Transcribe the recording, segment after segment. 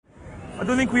I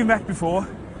don't think we've met before,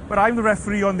 but I'm the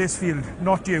referee on this field,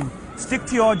 not you. Stick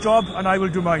to your job and I will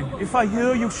do mine. If I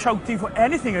hear you shouting for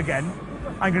anything again,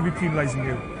 I'm going to be penalising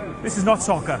you. This is not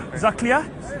soccer. Is that clear?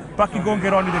 Back and go and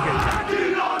get on with the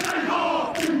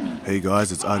game. Hey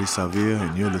guys, it's Ari Savir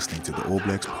and you're listening to the All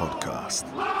Blacks podcast.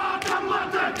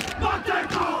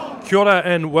 Kia ora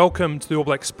and welcome to the All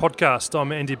Blacks podcast.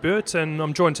 I'm Andy Burt and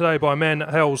I'm joined today by a man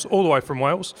that hails all the way from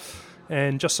Wales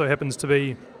and just so happens to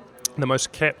be the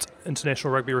most capped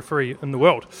international rugby referee in the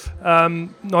world.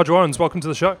 Nigel Owens, welcome to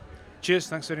the show. Cheers,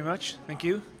 thanks very much. Thank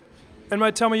you. And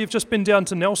mate, tell me, you've just been down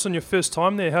to Nelson, your first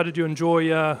time there. How did you enjoy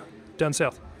down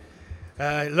south?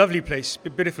 Lovely place,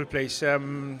 beautiful place.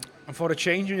 And for a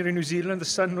change, when you're in New Zealand, the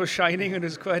sun was shining and it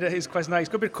was quite nice.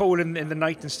 Got a bit cold in the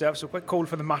night and stuff, so quite cold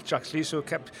for the match actually. So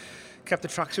kept the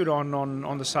tracksuit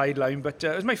on the sideline. But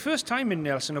it was my first time in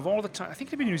Nelson of all the time. I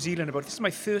think I've been in New Zealand this is my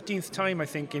 13th time I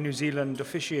think in New Zealand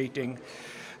officiating.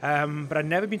 But I'd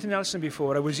never been to Nelson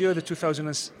before. I was here at the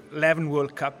 2011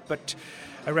 World Cup, but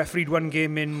I refereed one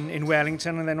game in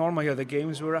Wellington, and then all my other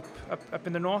games were up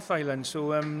in the North Island.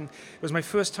 So it was my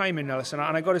first time in Nelson,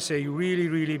 and I got to say, really,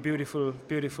 really beautiful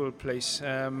place.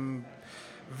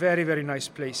 Very, very nice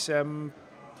place.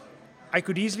 I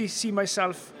could easily see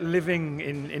myself living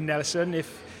in Nelson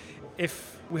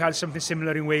if we had something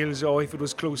similar in Wales or if it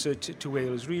was closer to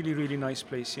Wales. Really, really nice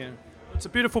place, yeah. It's a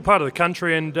beautiful part of the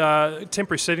country and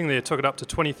temporary seating there took it up to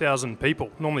 20,000 people,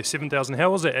 normally 7,000.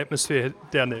 How was that atmosphere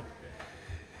down there?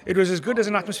 It was as good as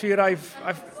an atmosphere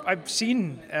I've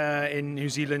seen in New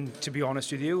Zealand, to be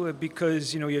honest with you,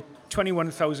 because you're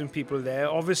 21,000 people there.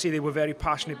 Obviously, they were very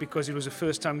passionate because it was the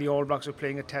first time the All Blacks were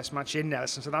playing a Test match in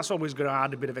Nelson, so that's always going to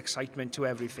add a bit of excitement to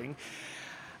everything.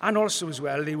 And also as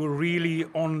well, they were really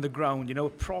on the ground, a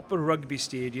proper rugby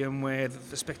stadium where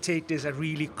the spectators are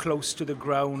really close to the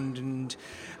ground, and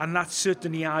that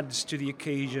certainly adds to the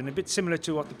occasion. A bit similar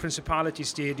to what the Principality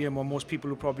Stadium, or most people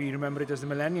who probably remember it as the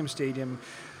Millennium Stadium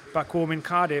back home in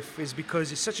Cardiff, is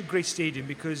because it's such a great stadium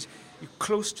because you're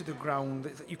close to the ground,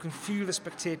 you can feel the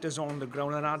spectators on the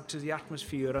ground and add to the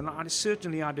atmosphere, and it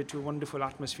certainly added to a wonderful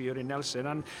atmosphere in Nelson.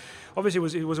 And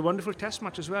obviously it was a wonderful Test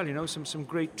match as well, some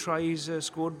great tries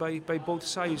scored by both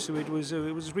sides, so it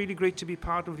was really great to be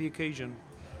part of the occasion.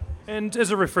 And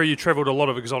as a referee, you travelled a lot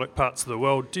of exotic parts of the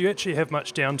world. Do you actually have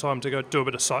much downtime to go do a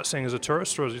bit of sightseeing as a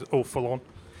tourist, or is it all full on?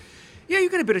 Yeah, you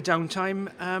get a bit of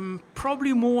downtime,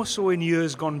 probably more so in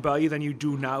years gone by than you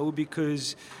do now,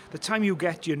 because the time you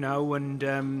get here now and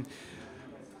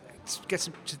get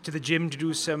to the gym to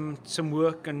do some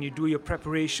work, and you do your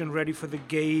preparation ready for the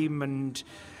game, and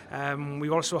we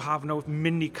also have now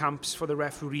mini camps for the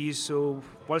referees. So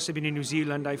whilst I've been in New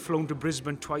Zealand, I've flown to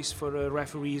Brisbane twice for a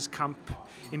referees camp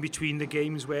in between the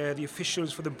games, where the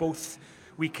officials for the both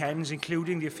weekends,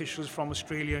 including the officials from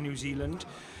Australia and New Zealand,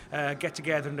 get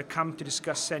together in the camp to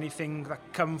discuss anything that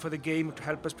come for the game to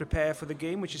help us prepare for the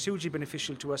game, which is hugely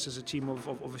beneficial to us as a team of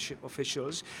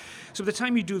officials. So by the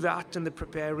time you do that and the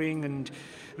preparing, and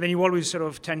then you always sort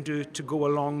of tend to go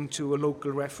along to a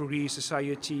local referee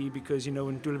society because,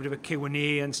 and do a bit of a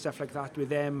Q&A and stuff like that with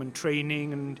them, and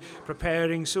training and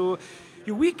preparing. So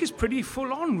your week is pretty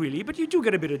full on, really, but you do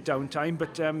get a bit of downtime.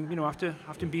 But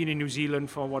after being in New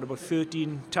Zealand for about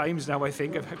 13 times now, I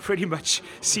think I've pretty much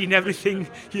seen everything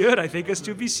here, I think, as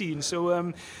to be seen.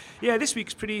 So this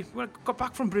week's pretty well. Got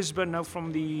back from Brisbane now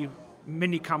from the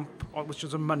mini camp, which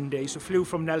was on Monday. So flew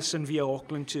from Nelson via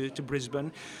Auckland to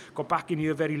Brisbane. Got back in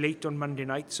here very late on Monday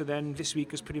night. So then this week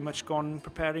has pretty much gone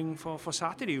preparing for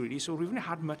Saturday, really. So we haven't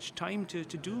had much time to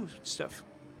do stuff.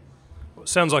 Well, it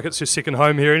sounds like it's your second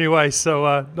home here anyway,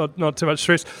 so not too much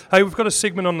stress. Hey, we've got a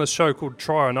segment on this show called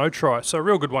Try or No Try, so a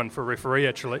real good one for a referee,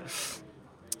 actually.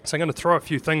 So I'm going to throw a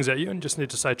few things at you and just need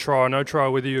to say try or no try,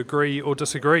 whether you agree or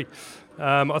disagree.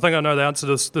 I think I know the answer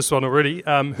to this one already.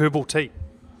 Herbal tea.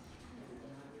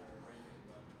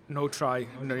 No try.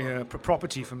 No, proper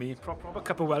tea for me. Proper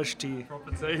cup of Welsh tea.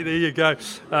 Proper tea, there you go.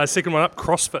 Second one up,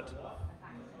 CrossFit.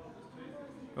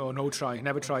 Oh, no try.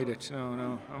 Never tried it.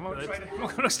 No. I'm not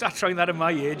going to start trying that at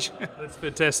my age. That's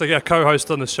fantastic. Our co-host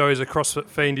on the show is a CrossFit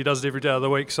fiend. He does it every day of the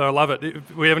week, so I love it.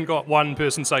 We haven't got one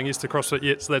person saying yes to CrossFit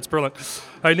yet, so that's brilliant.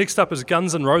 Hey, next up is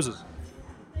Guns N' Roses.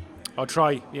 I'll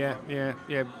try. Yeah.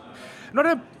 Not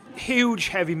a huge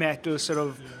heavy metal sort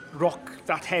of rock,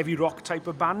 that heavy rock type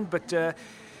of band, but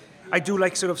I do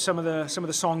like sort of some of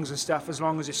the songs and stuff, as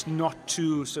long as it's not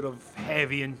too sort of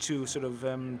heavy and too sort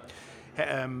of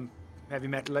heavy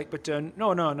metal like. But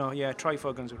no, yeah, try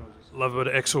for Guns N' Roses. Love it,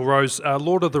 Axl Rose.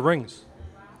 Lord of the Rings.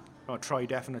 Oh, try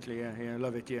definitely, yeah,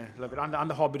 love it, and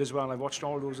The Hobbit as well. I've watched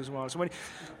all those as well. So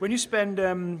when you spend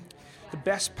the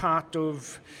best part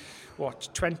of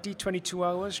 22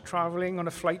 hours travelling on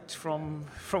a flight from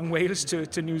Wales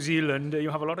to New Zealand. You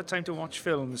have a lot of time to watch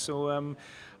films. So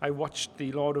I watched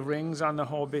The Lord of the Rings and The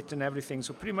Hobbit and everything.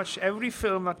 So pretty much every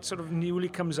film that sort of newly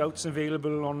comes out is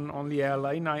available on the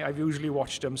airline. I've usually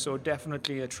watched them, so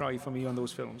definitely a try for me on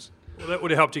those films. Well, that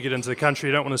would have helped you get into the country.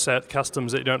 You don't want to say at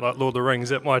customs that you don't like Lord of the Rings.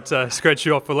 That might scratch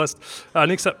you off the list.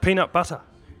 Next up, peanut butter.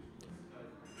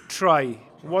 Try.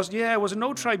 It was a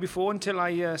no try before until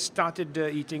I started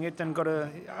eating it and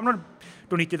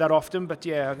don't eat it that often, but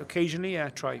yeah, occasionally,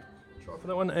 try. Try for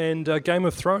that one. And Game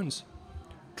of Thrones.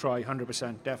 Try,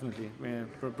 100%, definitely. Yeah,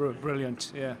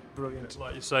 brilliant. Yeah, brilliant.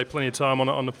 Like you say, plenty of time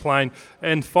on the plane.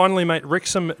 And finally, mate,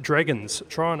 Wrexham Dragons.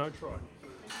 Try or no try?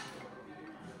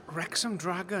 Wrexham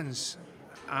Dragons.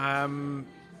 You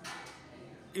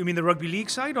mean the rugby league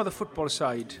side or the football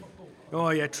side? Oh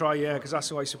yeah, try, yeah, because that's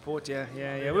who I support. Yeah.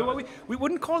 We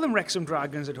wouldn't call them Wrexham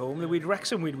Dragons at home. We'd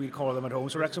call them at home.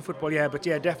 So Wrexham football, yeah, but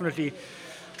yeah, definitely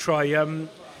try.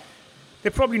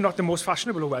 They're probably not the most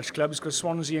fashionable of Welsh clubs because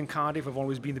Swansea and Cardiff have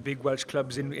always been the big Welsh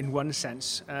clubs in one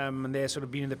sense, and they're sort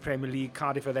of been in the Premier League.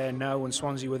 Cardiff are there now, and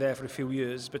Swansea were there for a few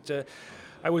years. But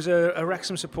I was a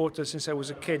Wrexham supporter since I was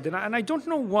a kid, and I don't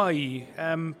know why.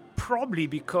 Probably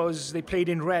because they played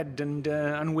in red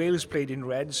and Wales played in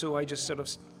red, so I just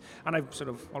and I've sort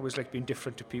of always liked being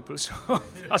different to people, so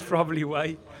that's probably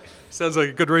why. Sounds like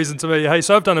a good reason to me. Hey,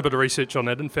 so I've done a bit of research on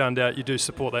that and found out you do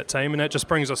support that team, and that just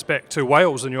brings us back to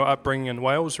Wales and your upbringing in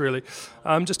Wales, really.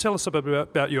 Just tell us a bit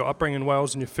about your upbringing in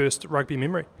Wales and your first rugby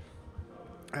memory.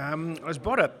 I was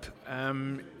brought up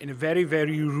in a very,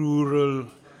 very rural,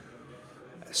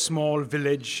 small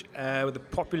village with a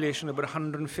population of about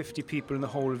 150 people in the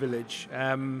whole village.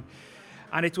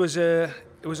 And it was a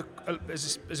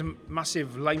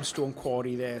massive limestone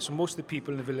quarry there. So most of the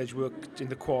people in the village worked in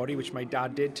the quarry, which my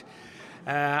dad did.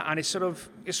 And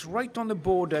it's right on the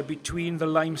border between the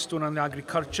limestone and the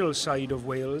agricultural side of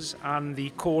Wales and the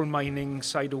coal mining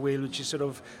side of Wales, which is sort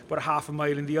of about half a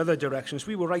mile in the other direction. So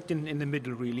we were right in the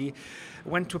middle, really.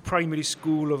 Went to a primary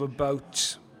school of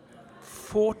about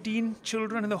 14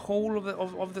 children in the whole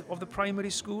of the primary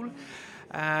school.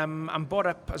 I'm brought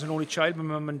up as an only child by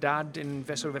my mum and dad in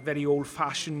sort of a very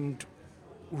old-fashioned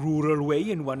rural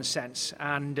way in one sense,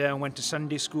 and went to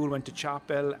Sunday school, went to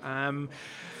chapel, and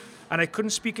I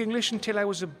couldn't speak English until I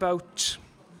was about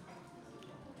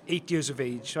 8 years of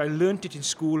age. So I learnt it in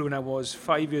school when I was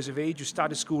 5 years of age. You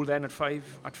started school then at five,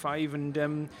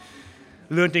 and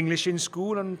learnt English in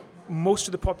school, and most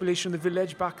of the population of the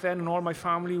village back then and all my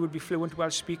family would be fluent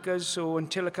Welsh speakers. So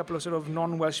until a couple of sort of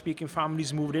non-Welsh speaking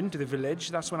families moved into the village,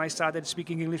 that's when I started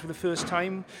speaking English for the first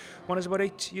time when I was about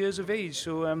 8 years of age.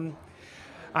 So,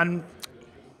 and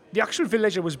the actual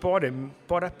village I was brought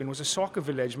up in was a soccer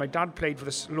village. My dad played for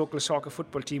the local soccer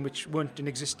football team, which weren't in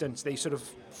existence. They sort of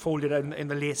folded out in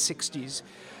the late 60s.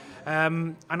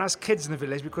 And as kids in the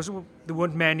village, because there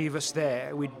weren't many of us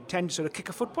there, we'd tend to sort of kick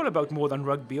a football about more than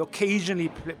rugby. Occasionally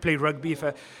play rugby if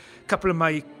a couple of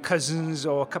my cousins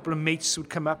or a couple of mates would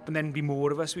come up, and then be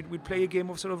more of us. We'd play a game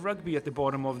of sort of rugby at the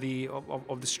bottom of the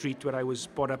street where I was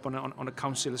brought up on a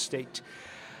council estate.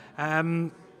 And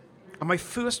my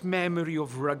first memory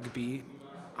of rugby,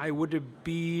 I would have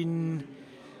been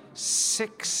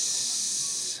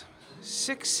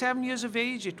 7 years of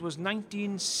age. It was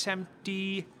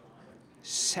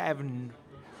 1977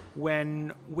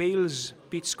 when Wales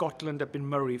beat Scotland up in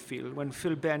Murrayfield, when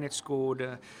Phil Bennett scored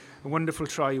a wonderful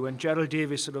try, when Gerald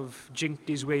Davis sort of jinked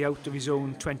his way out of his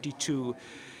own 22.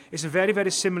 It's a very, very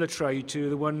similar try to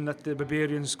the one that the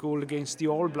Barbarians scored against the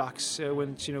All Blacks,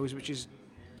 which is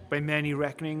by many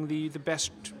reckoning the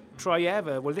best try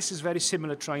ever. Well, this is a very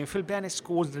similar try, and Phil Bennett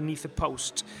scores underneath the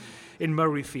post in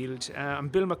Murrayfield,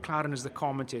 and Bill McLaren is the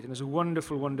commentator, and it's a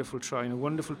wonderful, wonderful try and a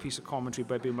wonderful piece of commentary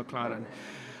by Bill McLaren.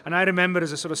 And I remember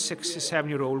as a sort of 6 or 7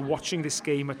 year old watching this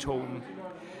game at home,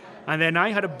 and then I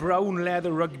had a brown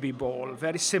leather rugby ball,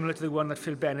 very similar to the one that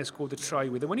Phil Bennett scored the try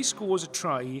with. And when he scores a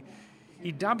try,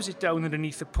 he dabs it down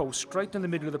underneath the post, right in the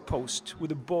middle of the post, with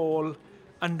the ball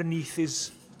underneath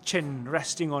his chin,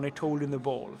 resting on it, holding the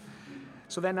ball.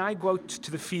 So then I go out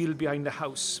to the field behind the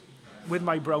house with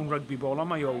my brown rugby ball on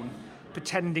my own,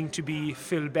 pretending to be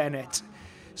Phil Bennett.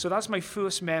 So that's my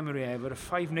first memory ever, a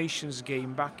Five Nations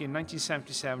game back in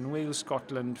 1977, Wales,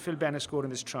 Scotland, Phil Bennett scoring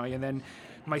this try, and then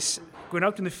going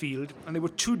out in the field, and there were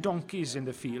 2 donkeys in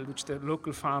the field, which the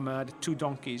local farmer had 2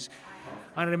 donkeys.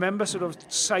 And I remember sort of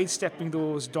sidestepping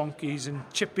those donkeys and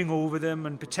chipping over them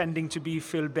and pretending to be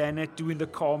Phil Bennett, doing the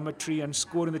commentary and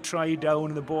scoring the try down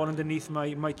and the ball underneath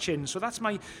my chin. So that's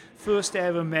my first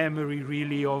ever memory,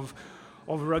 really, of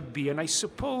rugby. And I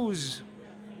suppose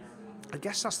I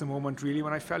guess that's the moment really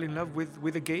when I fell in love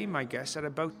with the game, I guess, at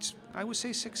about, I would say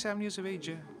 6-7 years of age,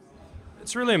 yeah.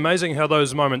 It's really amazing how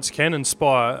those moments can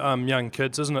inspire young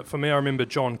kids, isn't it? For me, I remember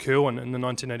John Kirwan in the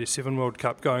 1987 World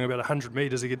Cup going about 100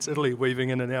 metres against Italy, weaving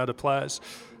in and out of players.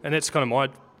 And that's kind of my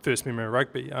first memory of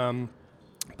rugby.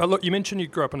 But look, you mentioned you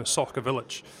grew up in a soccer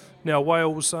village. Now,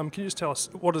 Wales, can you just tell us,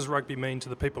 what does rugby mean to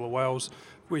the people of Wales?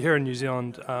 We're here in New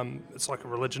Zealand, it's like a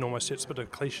religion almost, it's a bit of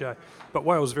a cliche. But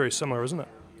Wales is very similar, isn't it?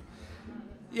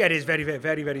 Yeah, it is very, very,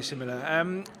 very, very similar.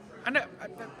 And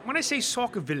when I say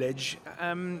soccer village,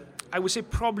 I would say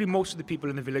probably most of the people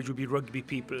in the village would be rugby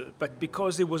people, but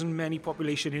because there wasn't many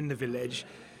population in the village,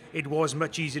 it was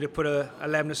much easier to put a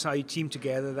 11-a-side team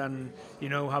together than, you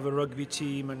know, have a rugby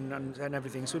team and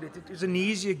everything. So it was an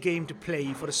easier game to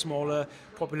play for a smaller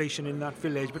population in that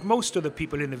village. But most of the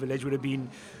people in the village would have been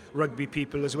rugby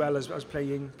people as well as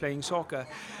playing soccer.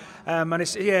 And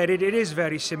it is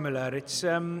very similar. It's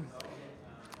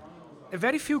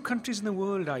very few countries in the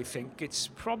world, I think. It's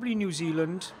probably New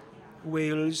Zealand,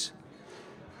 Wales,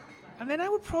 and then I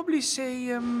would probably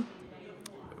say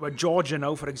Georgia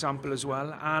now, for example, as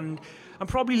well, and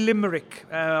probably Limerick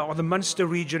or the Munster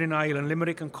region in Ireland,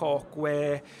 Limerick and Cork,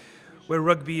 where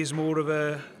rugby is more of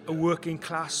a working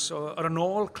class or an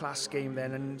all-class game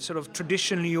then, and sort of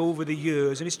traditionally over the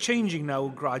years, and it's changing now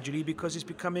gradually because it's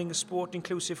becoming a sport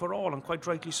inclusive for all, and quite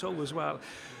rightly so as well.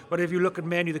 But if you look at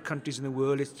many of the countries in the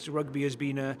world, rugby has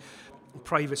been a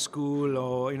private school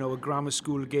or, you know, a grammar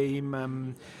school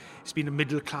game. It's been a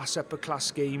middle class, upper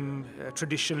class game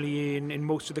traditionally in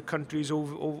most of the countries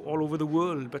all over the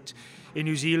world. But in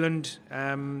New Zealand,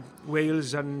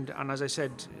 Wales, and as I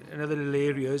said, in other little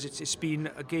areas, it's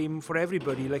been a game for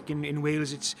everybody. Like in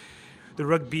Wales, the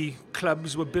rugby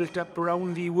clubs were built up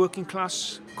around the working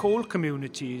class coal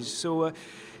communities. So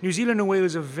New Zealand and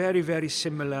Wales are very, very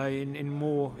similar in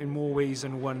more ways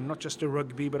than one. Not just the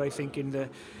rugby, but I think in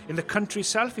the country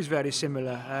itself is very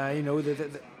similar. You know,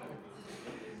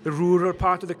 the rural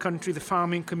part of the country, the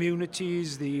farming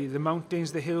communities, the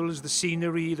mountains, the hills, the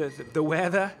scenery, the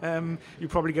weather. You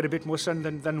probably get a bit more sun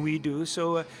than we do.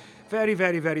 So very,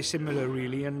 very, very similar,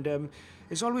 really. And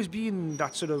there's always been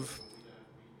that sort of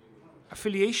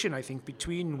affiliation, I think,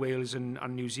 between Wales and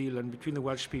New Zealand, between the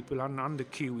Welsh people and the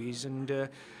Kiwis.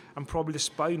 And probably the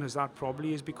spine of that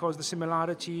probably is because the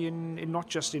similarity in not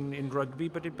just in rugby,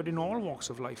 but in all walks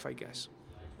of life, I guess.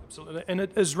 Absolutely. And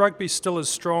is rugby still as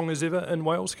strong as ever in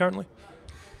Wales currently?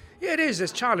 Yeah, it is.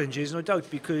 There's challenges, no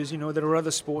doubt, because, you know, there are other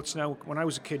sports now. When I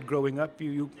was a kid growing up,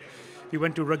 you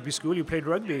went to rugby school, you played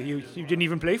rugby. You didn't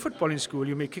even play football in school.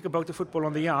 You may kick about the football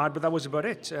on the yard, but that was about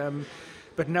it.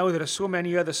 But now there are so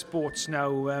many other sports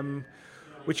now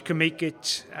which can make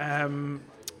it a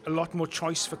lot more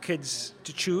choice for kids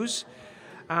to choose.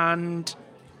 And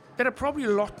there are probably a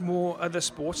lot more other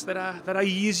sports that are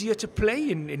easier to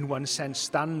play in one sense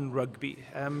than rugby.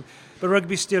 But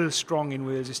rugby is still strong in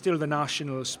Wales. It's still the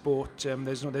national sport.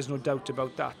 There's no doubt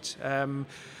about that.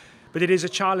 But it is a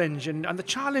challenge, and the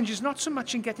challenge is not so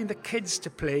much in getting the kids to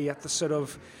play at the sort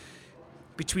of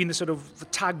between the sort of the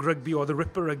tag rugby or the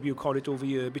ripper rugby, you call it over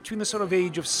here, between the sort of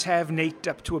age of 7, 8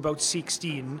 up to about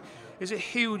 16, is a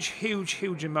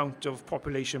huge amount of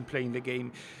population playing the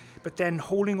game. But then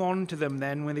holding on to them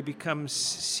then when they become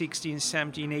 16,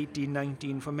 17, 18,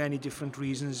 19 for many different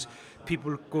reasons,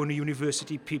 people going to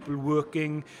university, people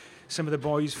working, some of the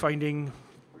boys finding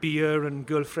beer and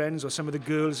girlfriends, or some of the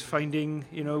girls finding,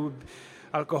 you know,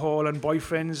 alcohol and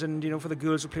boyfriends, and, you know, for the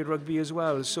girls who play rugby as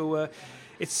well. So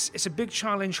it's a big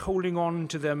challenge holding on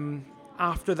to them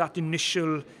after that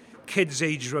initial kids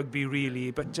age rugby,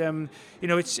 really. But you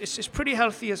know, it's pretty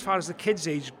healthy as far as the kids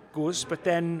age goes, but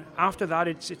then after that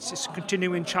it's a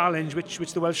continuing challenge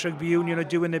which the Welsh Rugby Union are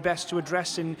doing their best to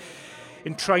address in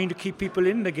trying to keep people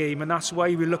in the game. And that's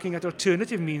why we're looking at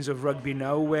alternative means of rugby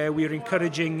now, where we're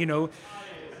encouraging, you know,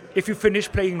 if you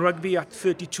finish playing rugby at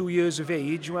 32 years of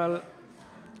age, well,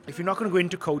 if you're not going to go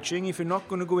into coaching, if you're not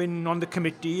going to go in on the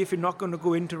committee, if you're not going to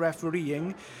go into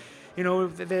refereeing, you know,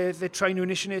 they're trying to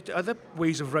initiate other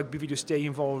ways of rugby to stay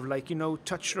involved, like, you know,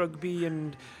 touch rugby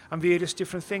and various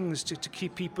different things to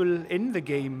keep people in the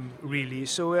game, really.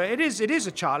 So it is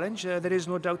a challenge. There is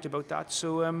no doubt about that.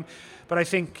 So, but I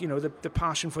think, you know, the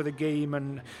passion for the game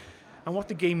and what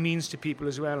the game means to people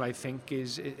as well, I think,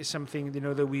 is something, you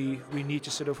know, that we need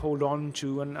to sort of hold on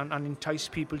to and entice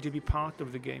people to be part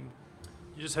of the game.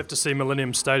 You just have to see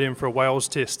Millennium Stadium for a Wales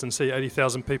test and see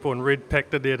 80,000 people in red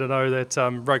packed in there to know that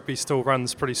rugby still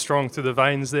runs pretty strong through the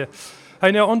veins there.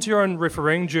 Hey, now onto your own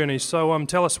refereeing journey. So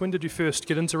tell us, when did you first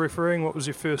get into refereeing? What was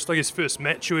your first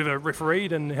match you ever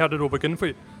refereed, and how did it all begin for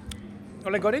you?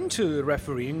 Well, I got into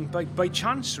refereeing by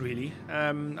chance, really.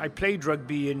 I played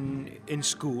rugby in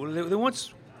school. There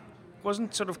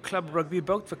wasn't sort of club rugby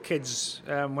about for kids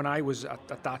when I was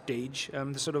at that age.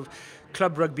 The sort of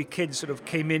club rugby kids sort of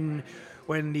came in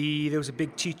when there was a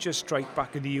big teacher strike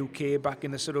back in the UK back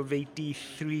in the sort of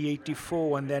 83,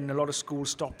 84, and then a lot of schools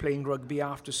stopped playing rugby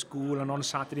after school and on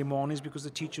Saturday mornings because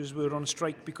the teachers were on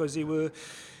strike because they were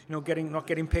not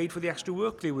getting paid for the extra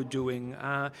work they were doing.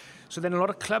 So then a lot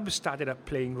of clubs started up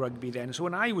playing rugby then. So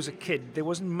when I was a kid, there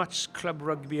wasn't much club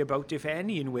rugby about, if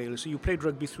any, in Wales. So you played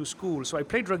rugby through school. So I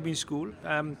played rugby in school,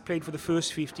 played for the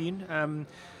first 15,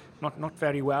 not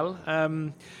very well.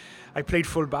 I played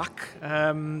full back.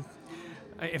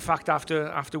 In fact,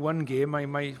 after one game,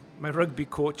 my rugby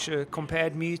coach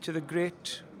compared me to the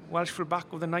great Welsh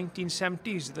fullback of the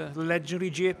 1970s, the legendary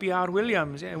JPR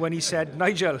Williams, when he said,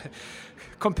 "Nigel,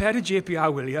 compared to JPR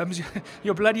Williams,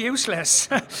 you're bloody useless."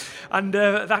 And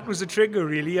that was the trigger,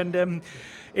 really. And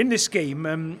in this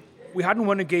game, we hadn't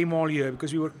won a game all year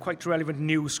because we were quite relevant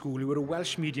new school. We were a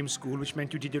Welsh medium school, which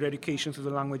meant you did your education through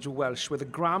the language of Welsh, where the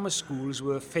grammar schools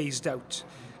were phased out.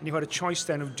 And you had a choice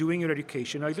then of doing your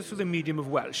education either through the medium of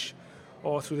Welsh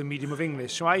or through the medium of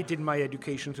English. So I did my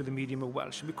education through the medium of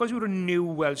Welsh. And because we were a new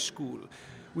Welsh school,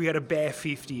 we had a bare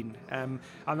 15. And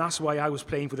that's why I was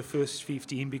playing for the first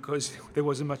 15, because there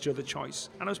wasn't much other choice.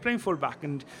 And I was playing full back,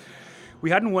 and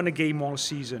we hadn't won a game all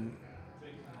season.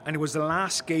 And it was the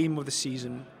last game of the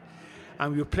season.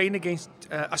 And we were playing against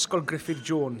Ysgol Griffith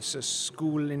Jones, a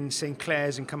school in St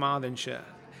Clair's in Carmarthenshire.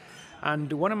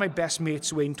 And one of my best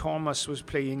mates, Wayne Thomas, was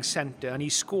playing centre, and he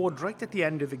scored right at the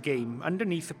end of the game,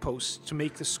 underneath the post, to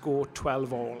make the score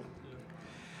 12-all.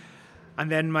 And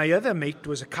then my other mate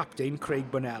was a captain, Craig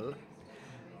Bunnell,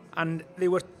 and there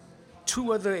were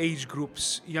two other age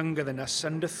groups younger than us,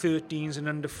 under 13s and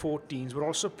under 14s, were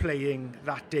also playing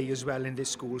that day as well in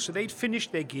this school. So they'd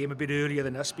finished their game a bit earlier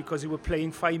than us because they were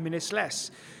playing 5 minutes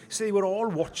less. So they were all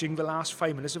watching the last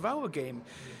 5 minutes of our game.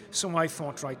 So I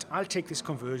thought, right, I'll take this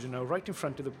conversion now right in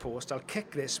front of the post. I'll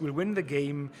kick this. We'll win the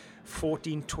game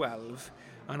 14-12,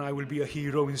 and I will be a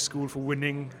hero in school for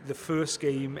winning the first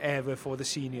game ever for the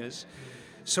seniors.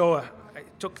 So I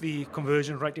took the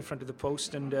conversion right in front of the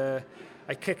post, and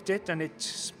I kicked it, and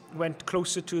it went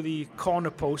closer to the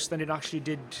corner post than it actually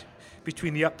did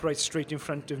between the uprights straight in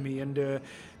front of me. And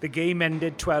the game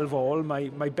ended 12-all.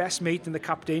 My best mate and the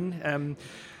captain,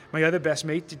 my other best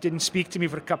mate, didn't speak to me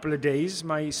for a couple of days.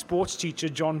 My sports teacher,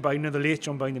 John Bynum, the late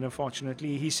John Bynum,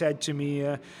 unfortunately, he said to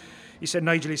me, he said,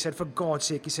 "Nigel," he said, "for God's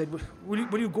sake," he said,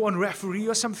 will you go and referee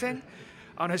or something?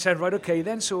 And I said, right, okay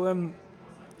then. So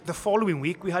the following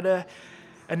week, we had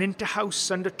an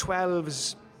inter-house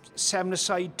under-12s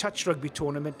 7-a-side touch rugby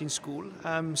tournament in school.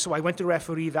 So I went to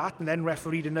referee that, and then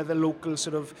refereed another local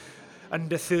sort of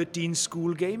under-13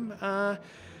 school game.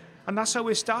 And that's how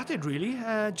it started, really,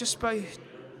 just by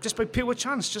pure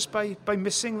chance, just by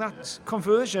missing that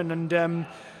conversion. And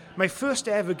my first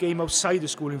ever game outside the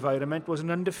school environment was an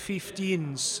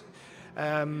under-15s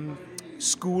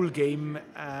school game,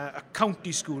 a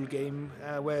county school game,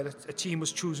 where a team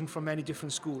was chosen from many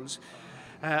different schools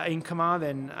in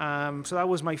Carmarthen. So that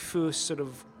was my first sort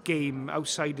of game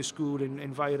outside the school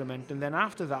environment. And then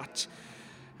after that,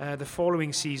 the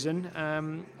following season,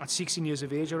 at 16 years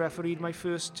of age, I refereed my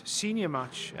first senior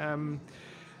match,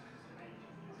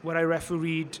 where I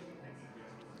refereed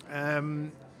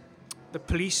the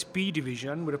police B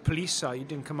division with a police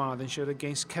side in Carmarthenshire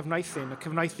against Cefneithin.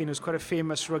 Cefneithin was quite a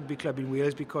famous rugby club in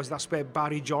Wales because that's where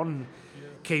Barry John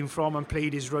came from and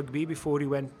played his rugby before he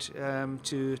went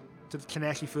to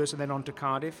Llanelli first and then on to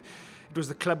Cardiff. It was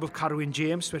the club of Carwyn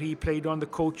James where he played on, the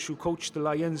coach who coached the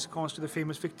Lions, of course, to the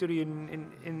famous victory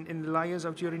in the Lions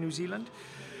out here in New Zealand.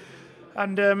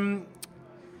 And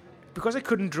because I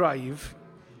couldn't drive,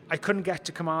 I couldn't get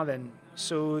to Carmarthen.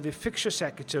 So the fixture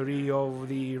secretary of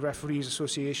the Referees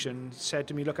Association said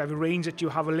to me, look, I've arranged that you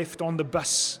have a lift on the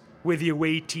bus with the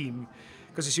away team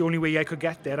because it's the only way I could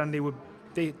get there, and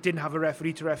they didn't have a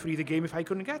referee to referee the game if I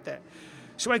couldn't get there.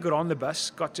 So I got on the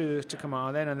bus, got to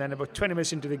Carmarthen, and then about 20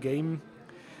 minutes into the game,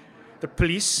 the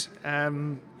police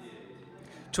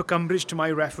took umbrage to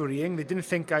my refereeing. They didn't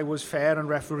think I was fair and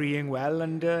refereeing well,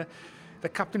 and the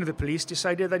captain of the police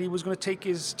decided that he was going to take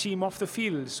his team off the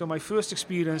field. So my first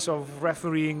experience of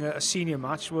refereeing a senior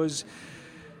match was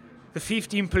the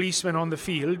 15 policemen on the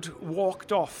field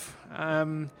walked off.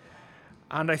 And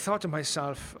I thought to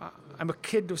myself, I'm a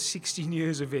kid of 16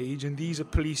 years of age, and these are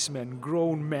policemen,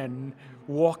 grown men,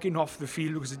 walking off the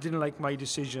field because they didn't like my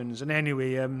decisions. And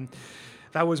anyway,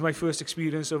 that was my first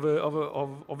experience of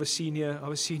a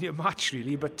senior match,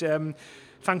 really. But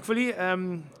thankfully,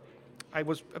 I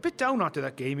was a bit down after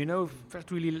that game,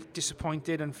 felt really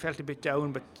disappointed and felt a bit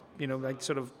down, but, I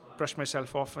sort of brushed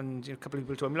myself off, and a couple of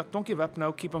people told me, look, don't give up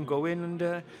now, keep on going,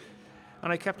 and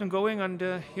I kept on going,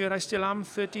 and here I still am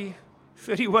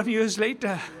 31 years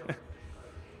later.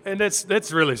 And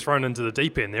that's really thrown into the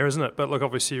deep end there, isn't it? But look,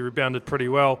 obviously you rebounded pretty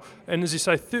well. And as you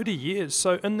say, 30 years.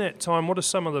 So in that time, what are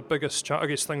some of the biggest, I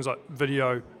guess things like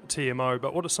video, TMO,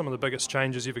 but what are some of the biggest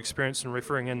changes you've experienced in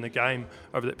refereeing in the game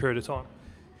over that period of time?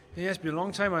 Yeah, it's been a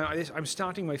long time. I'm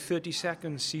starting my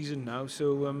 32nd season now,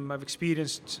 so I've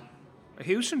experienced a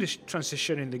huge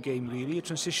transition in the game, really. A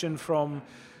transition from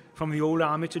the old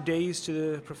amateur days to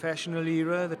the professional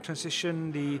era, the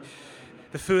transition, the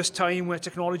first time where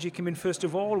technology came in first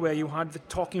of all, where you had the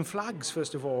talking flags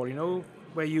first of all,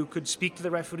 where you could speak to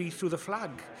the referee through the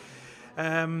flag.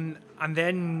 And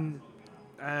then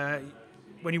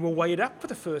when you were wired up for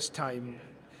the first time,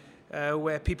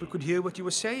 where people could hear what you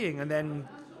were saying, and then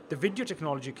the video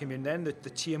technology came in then, the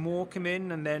TMO came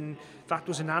in, and then that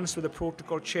was enhanced with the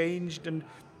protocol changed. And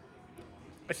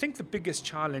I think the biggest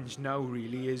challenge now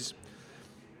really is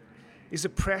the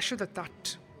pressure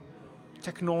that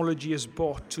technology has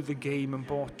brought to the game and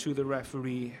brought to the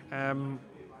referee.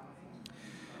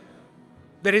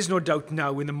 There is no doubt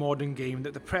now in the modern game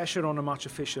that the pressure on a match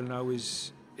official now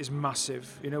is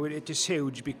massive. It is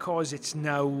huge because it's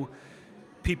now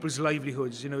people's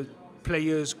livelihoods.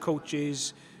 Players,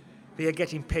 coaches, they are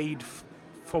getting paid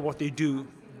for what they do,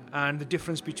 and the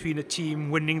difference between a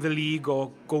team winning the league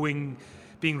or being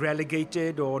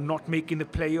relegated or not making the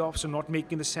playoffs or not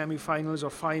making the semi-finals or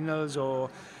finals or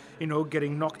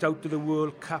getting knocked out to the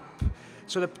World Cup.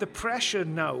 So the pressure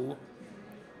now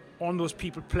on those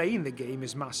people playing the game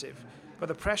is massive. But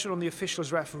the pressure on the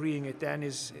officials refereeing it then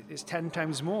is 10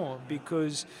 times more,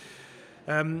 because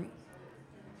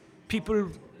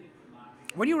people,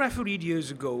 when you refereed years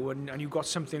ago and you got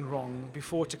something wrong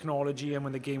before technology and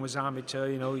when the game was amateur,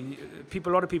 a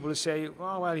lot of people would say,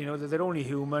 oh, well, they're only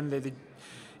human. If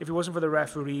it wasn't for the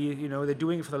referee, they're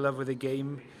doing it for the love of the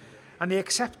game. And they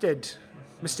accepted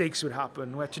mistakes would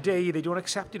happen, where today they don't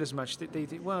accept it as much.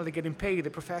 They're getting paid,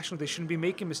 they're professional, they shouldn't be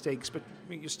making mistakes, but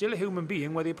you're still a human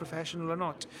being, whether you're professional or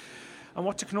not. And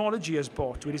what technology has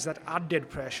brought to it is that added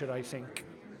pressure, I think.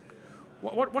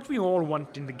 What we all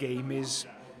want in the game is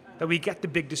that we get the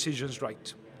big decisions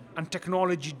right. And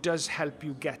technology does help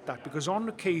you get that, because on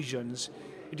occasions,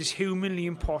 it is humanly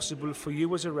impossible for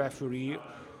you as a referee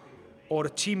or a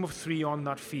team of 3 on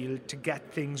that field to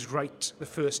get things right the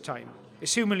first time.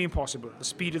 It's humanly impossible. The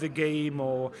speed of the game,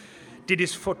 or did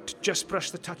his foot just brush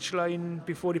the touchline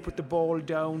before he put the ball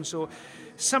down? So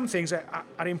some things are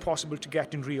impossible to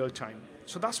get in real time.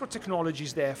 So that's what technology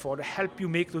is there for, to help you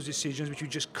make those decisions which you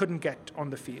just couldn't get on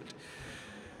the field.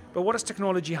 But what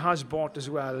technology has brought as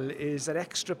well is that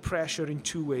extra pressure in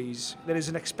 2 ways. There is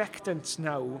an expectance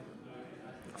now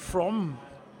from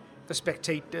the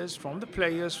spectators, from the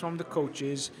players, from the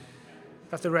coaches,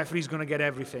 that the referee is going to get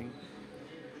everything.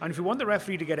 And if you want the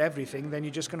referee to get everything, then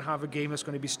you're just going to have a game that's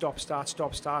going to be stop,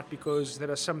 start, because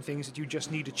there are some things that you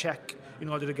just need to check in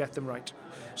order to get them right.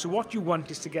 So what you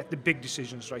want is to get the big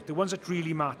decisions right, the ones that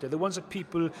really matter, the ones that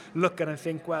people look at and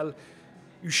think, well,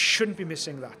 you shouldn't be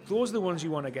missing that. Those are the ones you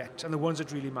want to get, and the ones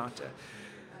that really matter.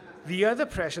 The other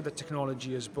pressure that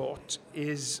technology has brought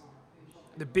is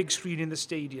the big screen in the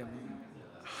stadium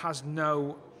has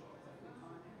now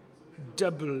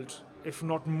doubled, if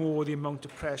not more, the amount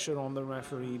of pressure on the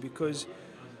referee, because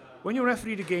when you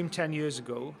refereed a game 10 years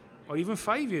ago, or even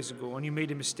 5 years ago, and you made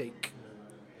a mistake,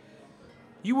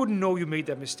 you wouldn't know you made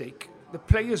that mistake. The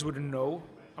players wouldn't know,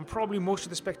 and probably most of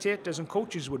the spectators and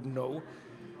coaches wouldn't know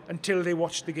until they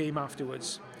watched the game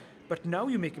afterwards. But now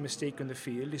you make a mistake on the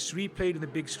field, it's replayed on the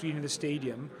big screen in the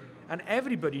stadium, and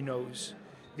everybody knows.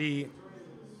 The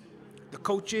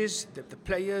coaches, the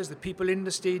players, the people in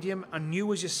the stadium, and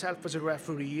you as yourself as a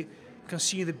referee can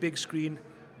see the big screen,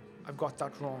 I've got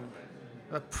that wrong.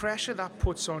 The pressure that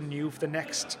puts on you for the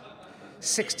next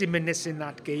 60 minutes in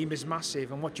that game is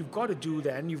massive. And what you've got to do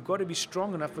then, you've got to be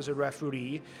strong enough as a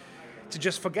referee to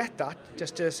just forget that,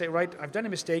 just to say, right, I've done a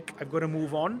mistake, I've got to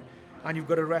move on, and you've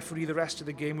got to referee the rest of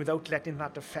the game without letting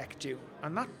that affect you.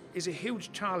 And that is a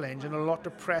huge challenge and a lot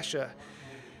of pressure.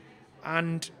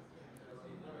 And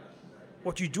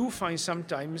what you do find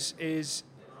sometimes is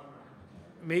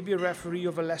maybe a referee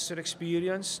of a lesser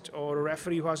experienced, or a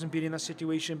referee who hasn't been in that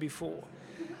situation before,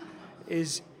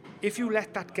 is if you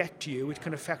let that get to you, it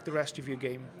can affect the rest of your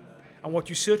game. And what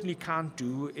you certainly can't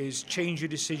do is change your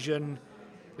decision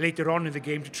later on in the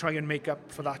game to try and make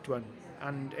up for that one.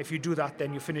 And if you do that,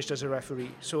 then you're finished as a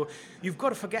referee. So you've got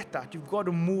to forget that. You've got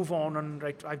to move on and,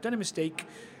 right, I've done a mistake,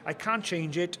 I can't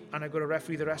change it, and I've got to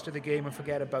referee the rest of the game and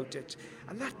forget about it.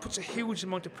 And that puts a huge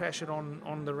amount of pressure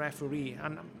on the referee.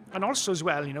 And also as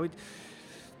well,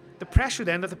 the pressure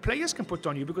then that the players can put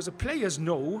on you, because the players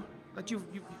know that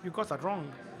you've got that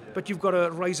wrong. But you've got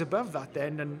to rise above that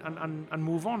then and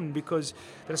move on, because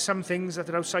there are some things that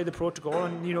are outside the protocol,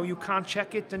 and you can't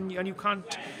check it, and you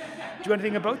can't do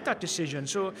anything about that decision.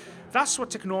 So that's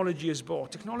what technology has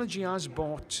brought. Technology has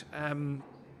brought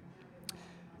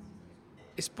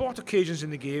it's brought occasions in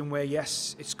the game where,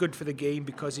 yes, it's good for the game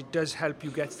because it does help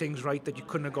you get things right that you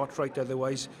couldn't have got right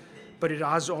otherwise, but it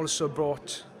has also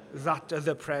brought that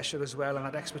other pressure as well, and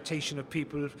that expectation of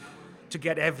people to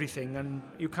get everything, and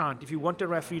you can't. If you want a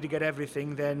referee to get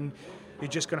everything, then you're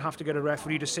just going to have to get a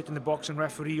referee to sit in the box and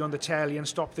referee on the telly and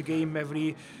stop the game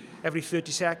every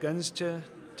 30 seconds to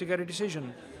get a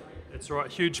decision. That's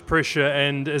right, huge pressure,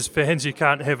 and as fans you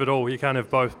can't have it all. You can't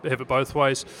have it both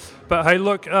ways. But hey,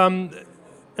 look,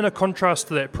 in a contrast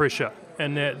to that pressure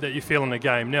and that you feel in a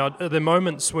game, now are there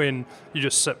moments when you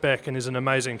just sit back and there's an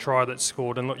amazing try that's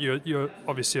scored, and look, you're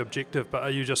obviously objective, but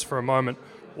are you just for a moment,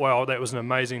 wow, that was an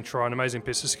amazing try, an amazing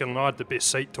piece of skill, and I had the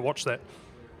best seat to watch that?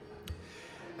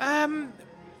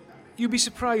 You'd be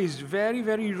surprised. Very,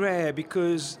 very rare,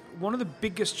 because one of the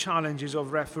biggest challenges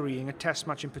of refereeing a test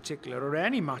match in particular, or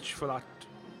any match for that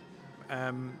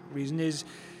reason, is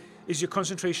your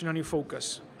concentration and your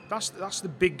focus. That's the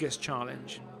biggest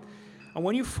challenge. And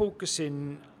when you focus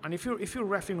in, and if you're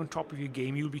refereeing on top of your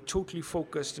game, you'll be totally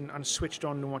focused and switched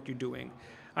on to what you're doing.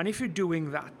 And if you're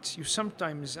doing that, you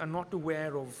sometimes are not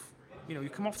aware of, you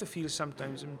come off the field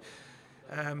sometimes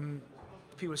and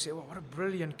people say, well, what a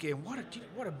brilliant game,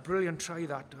 what a brilliant try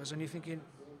that was. And you're thinking,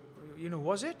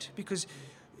 was it? Because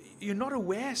you're not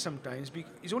aware sometimes.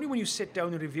 It's only when you sit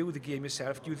down and review the game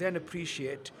yourself do you then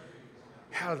appreciate,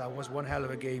 hell, that was one hell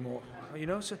of a game, or,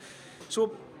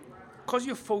 So because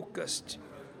you're focused,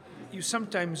 you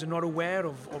sometimes are not aware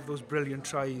of those brilliant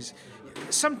tries.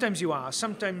 Sometimes you are.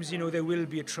 Sometimes, there will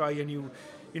be a try and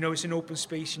it's an open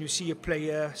space and you see a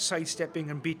player sidestepping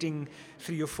and beating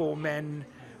 3 or 4 men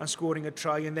and scoring a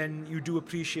try, and then you do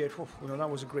appreciate, that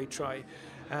was a great try.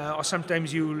 Or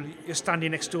sometimes you're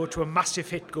standing next door to a massive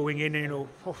hit going in and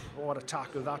what a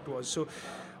tackle that was. So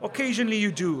occasionally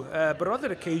you do, but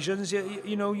other occasions,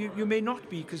 you may not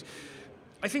be, because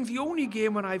I think the only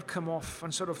game when I've come off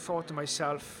and sort of thought to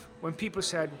myself, when people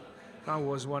said, that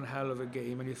was one hell of a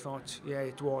game, and you thought, yeah,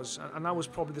 it was. And that was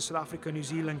probably the South Africa-New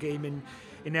Zealand game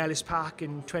in Ellis Park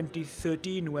in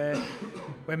 2013, where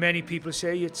many people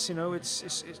say it's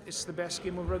the best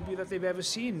game of rugby that they've ever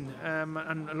seen,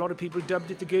 and a lot of people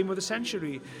dubbed it the game of the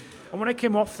century. And when I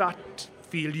came off that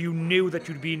field, you knew that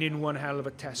you'd been in one hell of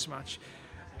a test match.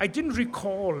 I didn't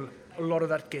recall a lot of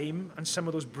that game and some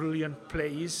of those brilliant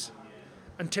plays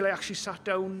until I actually sat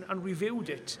down and reviewed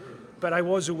it. But I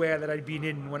was aware that I'd been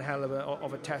in one hell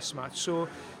of a test match. So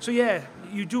yeah,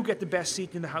 you do get the best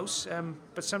seat in the house,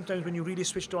 but sometimes when you really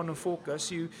switched on and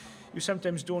focus, you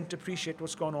sometimes don't appreciate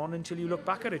what's gone on until you look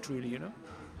back at it, really,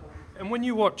 And when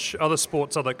you watch other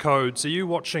sports, other codes, are you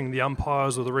watching the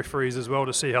umpires or the referees as well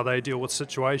to see how they deal with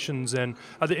situations? And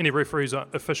are there any referees or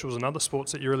officials in other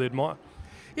sports that you really admire?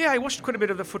 Yeah, I watched quite a bit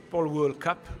of the Football World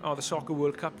Cup, or the Soccer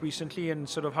World Cup recently, and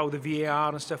sort of how the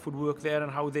VAR and stuff would work there and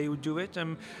how they would do it.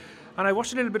 And I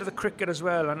watched a little bit of the cricket as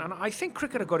well, and I think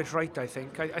cricket have got it right, I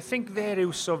think. I think their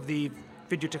use of the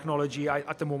video technology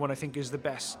at the moment, I think, is the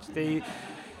best. They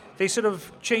sort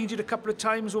of changed it a couple of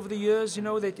times over the years,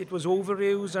 that it was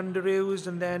overused, underused,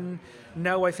 and then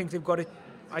now I think they've got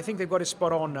it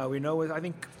spot on now, I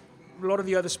think a lot of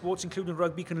the other sports, including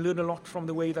rugby, can learn a lot from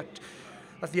the way that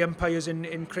the umpires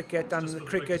in cricket and the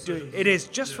cricket do. It is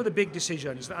just for the big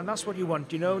decisions, and that's what you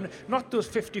want, not those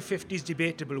 50-50s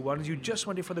debatable ones. You just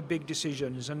want it for the big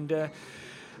decisions, and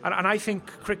I think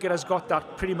cricket has got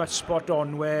that pretty much spot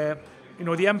on, where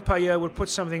the umpire will put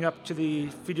something up to the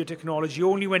video technology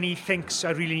only when he thinks,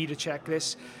 I really need to check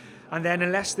this, and then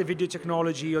unless the video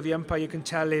technology or the umpire can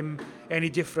tell him any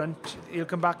different, he'll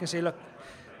come back and say, look,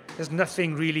 there's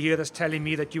nothing really here that's telling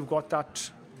me that you've got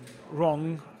that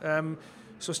wrong.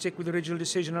 So stick with the original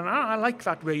decision, and I like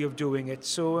that way of doing it.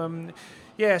 So,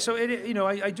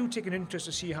 I do take an interest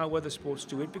to see how other sports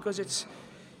do it, because it's,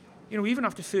 even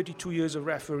after 32 years of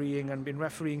refereeing and been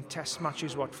refereeing test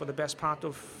matches, for the best part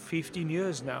of 15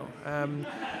 years now,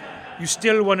 you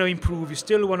still want to improve, you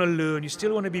still want to learn, you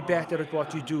still want to be better at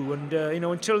what you do. And,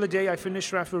 until the day I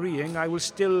finish refereeing, I will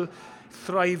still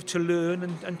thrive to learn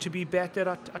and to be better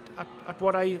at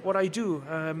what I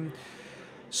do.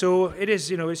 So it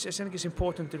is, I think it's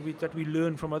important that we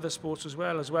learn from other sports as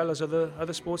well as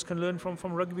other sports can learn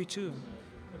from rugby too.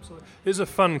 Absolutely. Here's a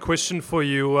fun question for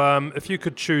you. If you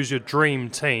could choose your dream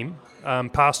team,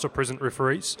 past or present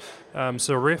referees,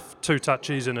 so a ref, 2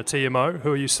 touchies and a TMO,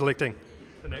 who are you selecting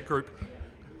in that group?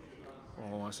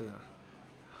 Oh,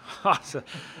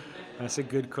 that's a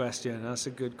good question. That's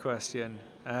a good question.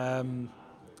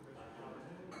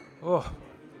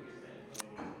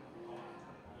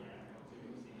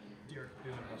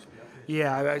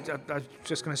 Yeah, I was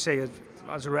just going to say,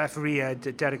 as a referee,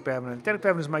 Derek Bevan. Derek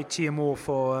Bevan is my TMO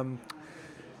for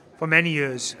many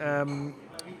years.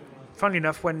 Funnily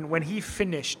enough, when he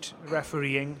finished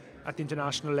refereeing at the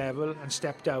international level and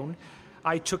stepped down,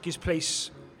 I took his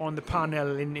place on the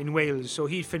panel in Wales. So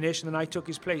he finished, and then I took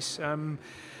his place.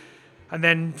 And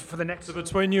then for the next... So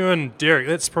between you and Derek,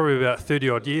 that's probably about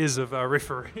 30-odd years of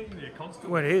refereeing.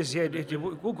 Well, it is, yeah.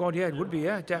 Oh, God, yeah, it would be,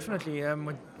 yeah, definitely.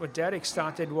 When Derek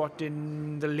started,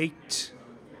 in the late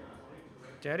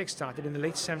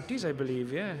 70s, I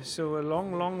believe, yeah. So a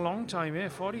long time, yeah,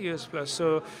 40 years plus.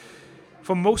 So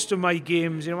for most of my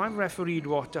games, I've refereed,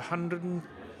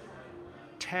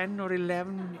 110 or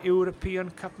 11 European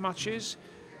Cup matches.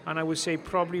 And I would say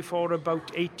probably for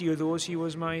about 80 of those, he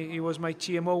was my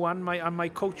TMO and my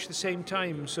coach at the same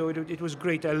time. So it was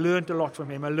great. I learned a lot from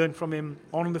him. I learned from him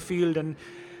on the field and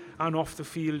off the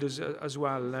field as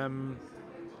well.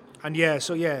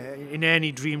 In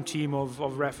any dream team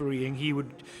of refereeing, he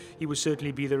would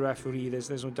certainly be the referee.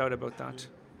 There's no doubt about that.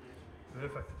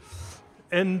 Perfect.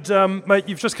 And mate,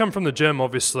 you've just come from the gym,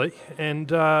 obviously,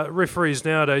 and referees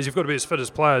nowadays, you've got to be as fit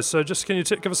as players. So just can you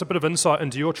give us a bit of insight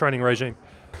into your training regime?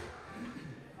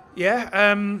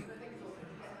 Yeah,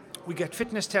 we get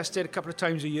fitness tested a couple of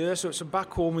times a year. So back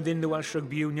home within the Welsh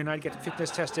Rugby Union, I'd get fitness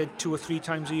tested 2 or 3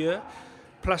 times a year.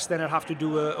 Plus then I'd have to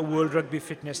do a World Rugby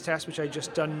fitness test, which I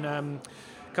just done a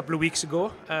couple of weeks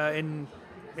ago in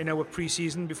our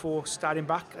pre-season before starting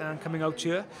back and coming out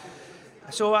here.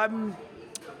 So I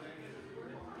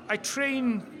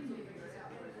train.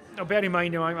 Now, bear in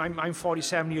mind, I'm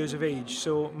 47 years of age,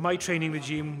 so my training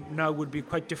regime now would be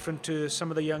quite different to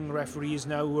some of the young referees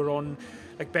now who are on,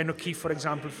 like Ben O'Keefe, for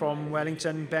example, from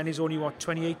Wellington. Ben is only,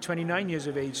 28, 29 years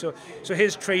of age, so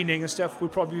his training and stuff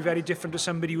would probably be very different to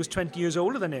somebody who's 20 years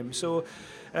older than him. So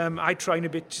I train a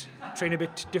bit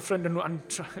different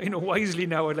and wisely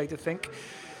now, I'd like to think.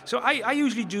 So I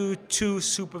usually do 2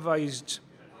 supervised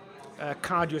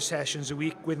cardio sessions a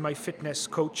week with my fitness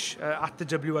coach at the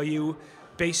WRU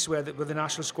base where the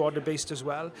national squad are based as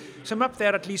well. So I'm up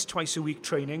there at least twice a week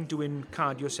training, doing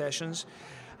cardio sessions.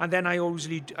 And then I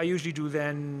usually do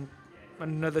then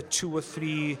another 2 or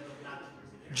 3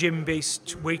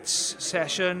 gym-based weights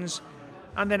sessions.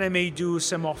 And then I may do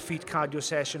some off-feet cardio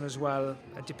session as well,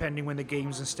 depending when the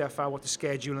games and stuff are, what the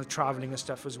schedule and the travelling and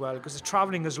stuff as well. Because the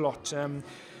travelling is a lot,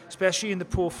 especially in the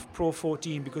Pro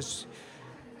 14, because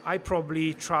I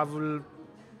probably travel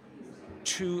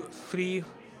 2-3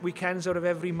 weekends out of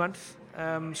every month.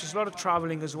 So there's a lot of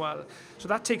travelling as well. So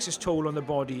that takes its toll on the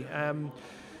body. I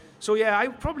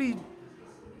probably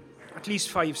at least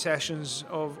 5 sessions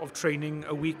of training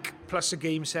a week, plus a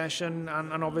game session,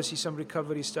 and obviously some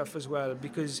recovery stuff as well.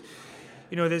 Because,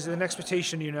 there's an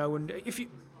expectation, and if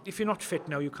you're not fit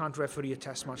now, you can't referee a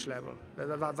test match level.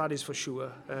 That is for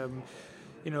sure.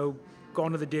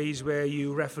 Gone are the days where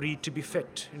you refereed to be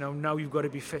fit. Now you've got to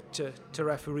be fit to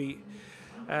referee.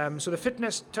 So the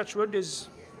fitness, touch wood, is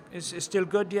still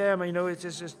good. Yeah,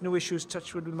 there's no issues,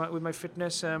 touch wood, with my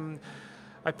fitness.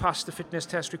 I passed the fitness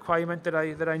test requirement that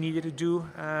I needed to do.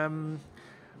 And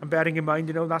bearing in mind,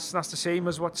 that's the same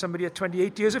as what somebody at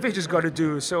 28 years of age has got to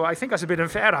do. So I think that's a bit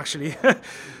unfair, actually.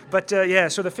 But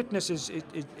so the fitness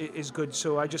is good.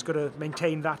 So I just got to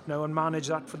maintain that now and manage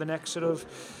that for the next sort of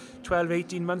 12,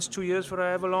 18 months, 2 years, for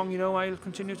however long, I'll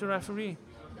continue to referee.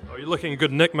 Oh, you're looking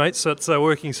good, Nick, mate, so it's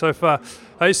working so far.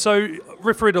 Hey, so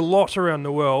refereed a lot around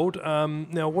the world.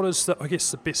 Now, what is,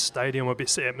 the best stadium or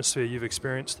best atmosphere you've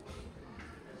experienced?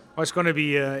 Well, it's going to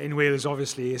be in Wales,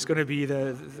 obviously. It's going to be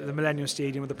the Millennium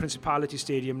Stadium, or the Principality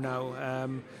Stadium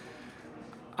now.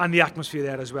 And the atmosphere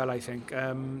there as well, I think.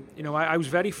 I was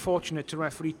very fortunate to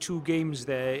referee 2 games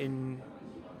there in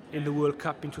the World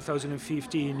Cup in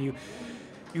 2015.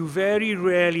 You very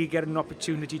rarely get an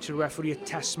opportunity to referee a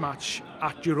test match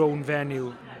at your own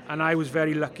venue. And I was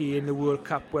very lucky in the World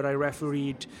Cup where I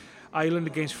refereed Ireland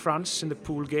against France in the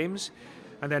pool games.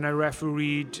 And then I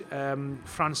refereed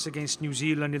France against New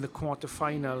Zealand in the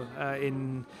quarter-final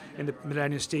in the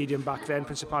Millennium Stadium back then,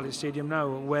 Principality Stadium now,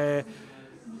 where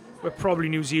probably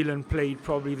New Zealand played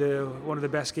one of the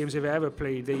best games they've ever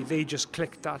played. They just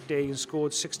clicked that day and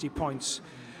scored 60 points.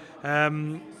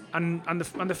 And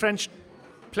the French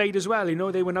played as well. You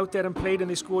know, they went out there and played, and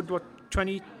they scored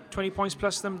 20 points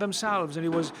plus themselves. And it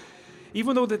was,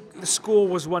 even though the score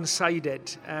was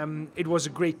one-sided, it was a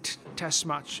great test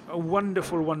match. A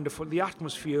wonderful. The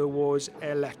atmosphere was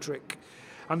electric.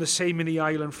 And the same in the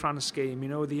Ireland-France game. You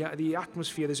know, the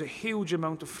atmosphere, there's a huge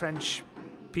amount of French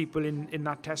people in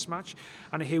that test match,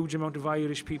 and a huge amount of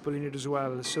Irish people in it as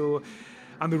well. So,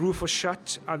 and the roof was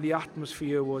shut, and the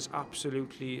atmosphere was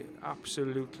absolutely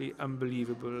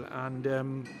unbelievable.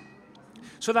 And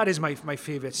so that is my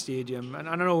favourite stadium. And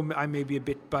I know I may be a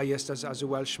bit biased as a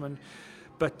Welshman,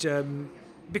 but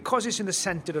because it's in the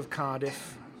centre of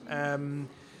Cardiff,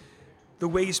 the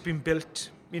way it's been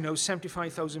built, you know,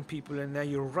 75,000 people in there,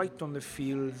 you're right on the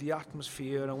field, the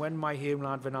atmosphere, and when My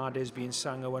Heimlad Vanade is being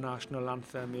sung, our national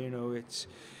anthem, you know, it's,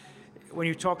 when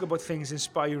you talk about things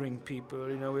inspiring people,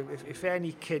 you know, if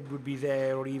any kid would be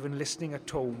there, or even listening at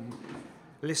home,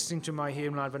 listening to My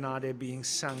Heimlad Vanade being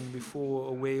sung before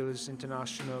a Wales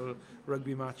international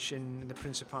rugby match in the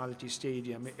Principality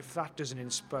Stadium, if that doesn't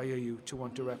inspire you to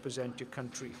want to represent your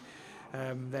country,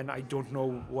 then I don't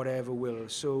know whatever will.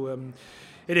 So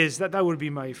it is, that would be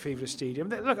my favourite stadium.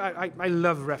 Look, I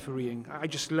love refereeing. I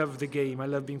just love the game. I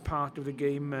love being part of the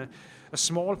game, a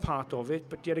small part of it,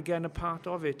 but yet again a part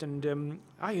of it. And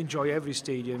I enjoy every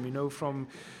stadium, you know, from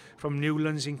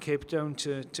Newlands in Cape Town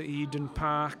to Eden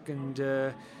Park,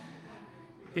 and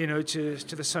you know, to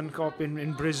the Suncorp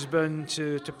in Brisbane,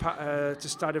 to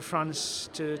Stade de France,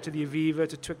 to the Aviva,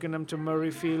 to Twickenham, to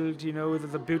Murrayfield, you know,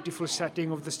 the beautiful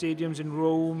setting of the stadiums in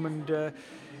Rome. And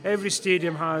every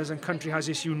stadium has, and country has,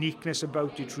 this uniqueness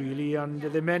about it, really. And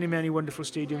there are many wonderful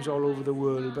stadiums all over the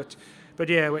world. But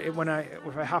yeah, if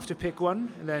I have to pick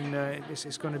one, then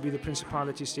it's going to be the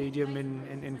Principality Stadium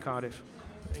in Cardiff.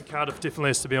 And Cardiff definitely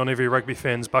has to be on every rugby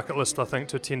fan's bucket list, I think,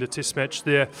 to attend a test match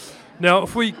there. Now,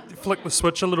 if we flick the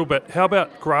switch a little bit, how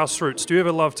about grassroots? Do you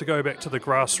ever love to go back to the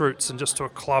grassroots and just to a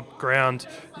club ground,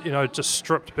 you know, just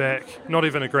stripped back, not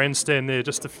even a grandstand there,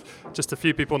 just a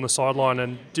few people on the sideline?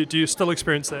 And do you still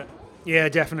experience that? Yeah,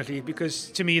 definitely, because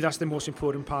to me that's the most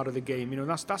important part of the game. You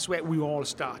know, that's where we all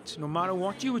start. No matter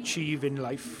what you achieve in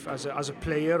life as a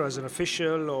player, as an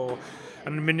official, or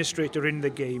an administrator in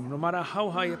the game, no matter how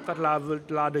high up that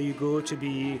ladder you go to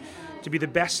be the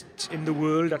best in the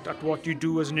world at what you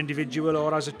do as an individual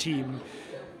or as a team,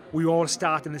 we all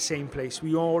start in the same place.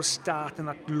 We all start in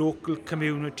that local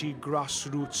community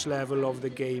grassroots level of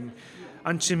the game.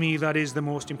 And to me, that is the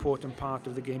most important part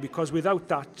of the game, because without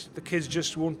that, the kids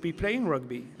just won't be playing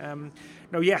rugby.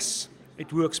 Now, yes,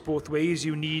 it works both ways.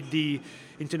 You need the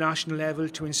international level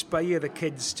to inspire the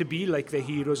kids to be like their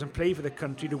heroes and play for the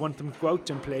country, to want them to go out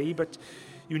and play, but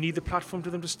you need the platform for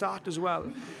them to start as well.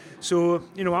 So,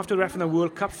 you know, after refereeing the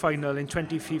World Cup final in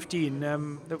 2015,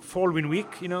 the following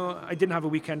week, you know, I didn't have a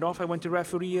weekend off. I went to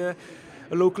referee a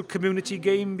local community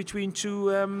game between two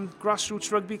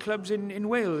grassroots rugby clubs in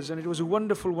Wales, and it was a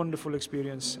wonderful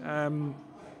experience.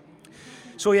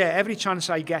 So yeah, every chance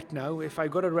I get now, if I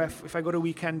got a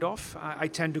weekend off, I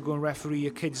tend to go and referee a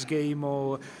kids game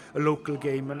or a local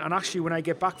game. And actually, when I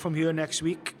get back from here next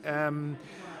week,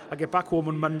 I get back home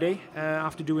on Monday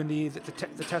after doing the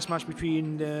test match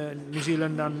between New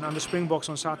Zealand and the Springboks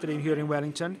on Saturday here in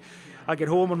Wellington. I get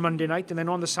home on Monday night, and then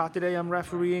on the Saturday I'm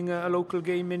refereeing a local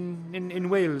game in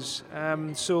Wales.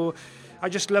 So I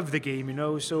just love the game, you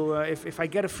know. So if I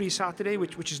get a free Saturday,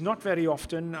 which is not very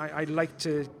often, I'd like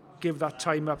to give that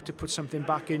time up to put something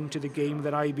back into the game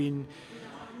that I've been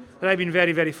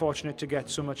very fortunate to get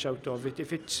so much out of it.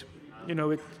 If it's, you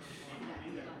know,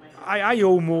 I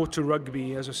owe more to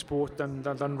rugby as a sport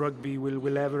than rugby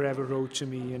will ever owe to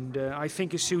me, and I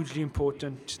think it's hugely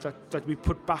important that we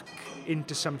put back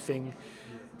into something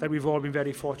that we've all been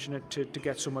very fortunate to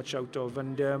get so much out of.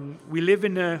 And we live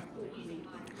in a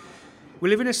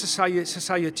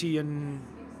society and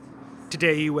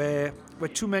today where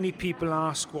too many people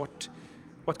ask what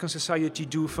can society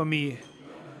do for me,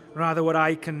 rather what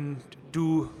I can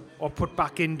do or put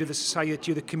back into the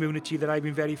society or the community that I've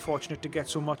been very fortunate to get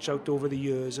so much out over the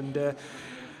years. And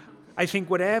I think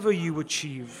whatever you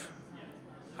achieve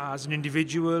as an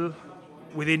individual,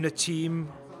 within a team,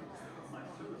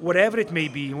 whatever it may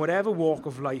be, in whatever walk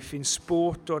of life, in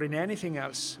sport or in anything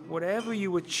else, whatever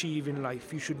you achieve in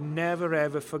life, you should never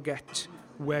ever forget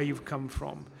where you've come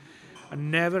from. And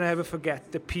never ever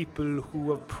forget the people who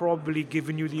have probably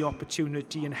given you the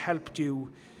opportunity and helped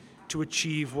you to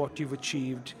achieve what you've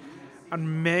achieved.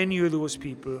 And many of those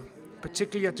people,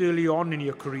 particularly at early on in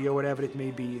your career, whatever it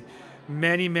may be,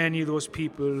 many of those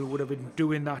people would have been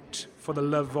doing that for the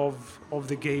love of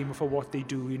the game, for what they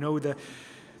do. You know, the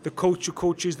coach who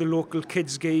coaches the local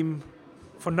kids game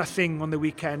for nothing on the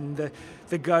weekend.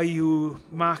 The guy who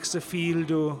marks the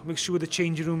field or makes sure the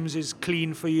changing rooms is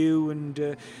clean for you,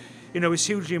 and it's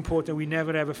hugely important. We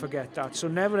never ever forget that. So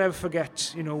never ever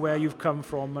forget, where you've come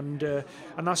from, and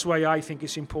that's why I think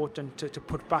it's important to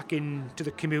put back into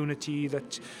the community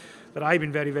that I've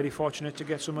been very, very fortunate to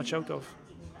get so much out of.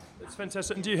 It's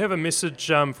fantastic. And do you have a message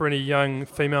for any young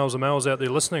females or males out there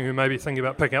listening who may be thinking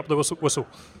about picking up the whistle?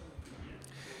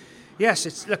 Yes,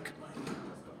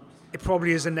 it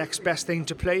probably is the next best thing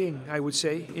to playing, I would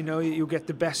say. You get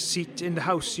the best seat in the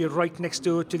house. You're right next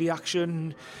door to the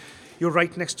action. You're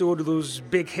right next door to those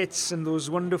big hits and those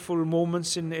wonderful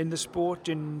moments in the sport,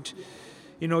 and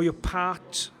you're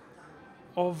part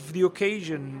of the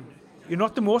occasion. You're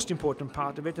not the most important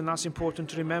part of it, and that's important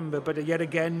to remember, but yet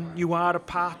again, you are a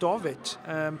part of it,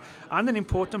 and an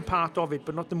important part of it,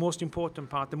 but not the most important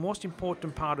part. The most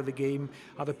important part of the game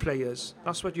are the players.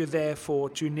 That's what you're there for,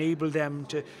 to enable them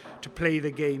to play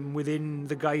the game within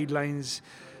the guidelines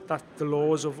that the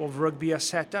laws of rugby are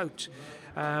set out.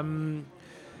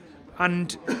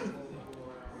 And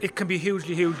it can be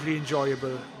hugely, hugely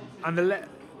enjoyable. And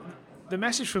the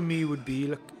message from me would be,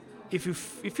 look, if you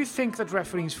think that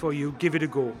refereeing's for you, give it a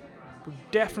go.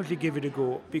 Definitely give it a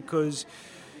go, because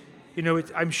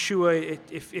I'm sure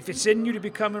if it's in you to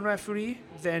become a referee,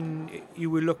 then you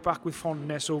will look back with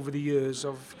fondness over the years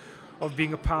of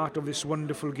being a part of this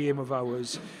wonderful game of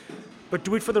ours. But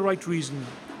do it for the right reason.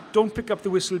 Don't pick up the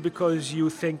whistle because you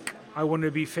think, I want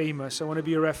to be famous, I want to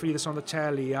be a referee that's on the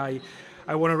telly, I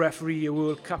want to referee a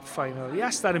World Cup final.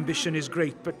 Yes, that ambition is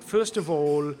great, but first of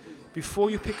all,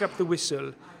 before you pick up the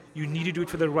whistle, you need to do it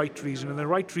for the right reason. And the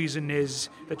right reason is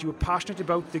that you're passionate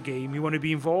about the game, you want to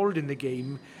be involved in the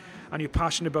game, and you're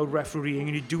passionate about refereeing,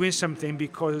 and you're doing something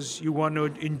because you want to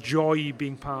enjoy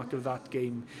being part of that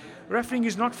game. Refereeing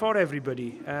is not for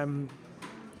everybody.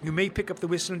 You may pick up the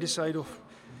whistle and decide,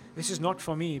 this is not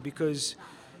for me, because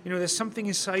there's something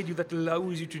inside you that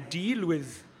allows you to deal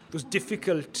with those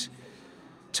difficult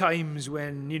times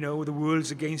when, the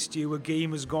world's against you, a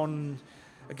game has gone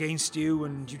against you,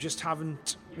 and you just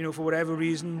haven't, for whatever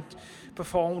reason,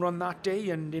 performed on that day,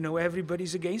 and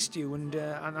everybody's against you, and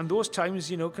those times,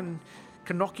 can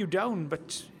knock you down.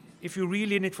 But if you're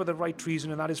really in it for the right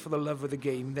reason, and that is for the love of the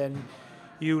game, then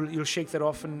you'll shake that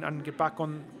off and get back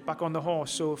on the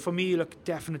horse. So for me, look,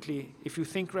 definitely, if you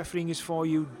think refereeing is for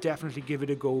you, definitely give it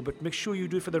a go. But make sure you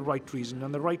do it for the right reason,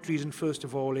 and the right reason, first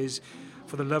of all, is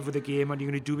for the love of the game, and you're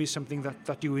going to do something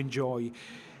that you enjoy.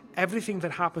 Everything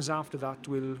that happens after that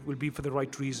will be for the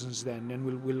right reasons then, and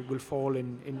will fall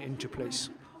into place.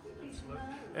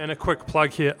 And a quick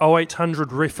plug here,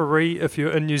 0800 referee if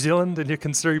you're in New Zealand and you're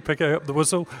considering picking up the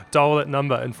whistle, dial that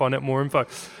number and find out more info.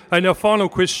 And now final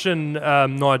question,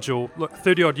 Nigel. Look,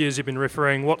 30 odd years you've been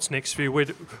refereeing. What's next for you?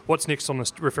 What's next on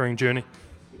this refereeing journey?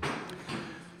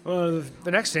 Well,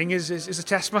 the next thing is a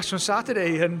test match on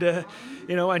Saturday, and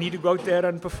I need to go out there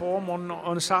and perform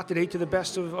on Saturday to the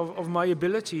best of my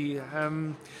ability.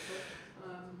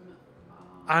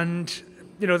 And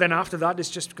then after that,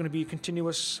 it's just going to be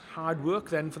continuous hard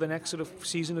work then for the next sort of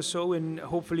season or so, and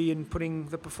hopefully in putting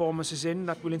the performances in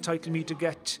that will entitle me to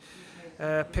get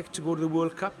picked to go to the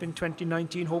World Cup in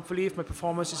 2019, hopefully, if my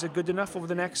performances are good enough over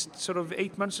the next sort of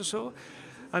 8 months or so.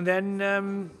 And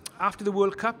then after the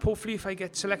World Cup, hopefully if I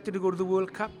get selected to go to the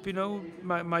World Cup,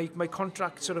 my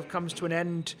contract sort of comes to an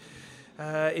end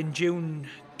in June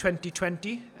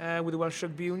 2020 with the Welsh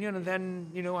Rugby Union, and then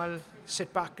I'll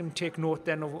sit back and take note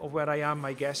then of where I am,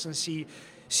 I guess, and see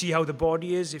how the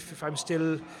body is, if I'm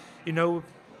still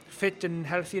fit and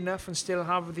healthy enough and still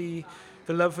have the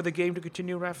love for the game to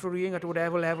continue refereeing at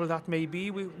whatever level that may be.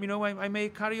 I may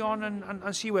carry on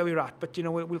and see where we're at, but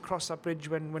we'll cross that bridge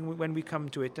when we come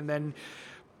to it. And then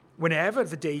whenever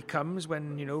the day comes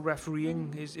when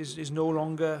refereeing is no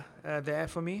longer there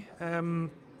for me,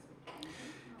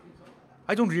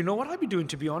 I don't really know what I'll be doing,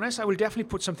 to be honest. I will definitely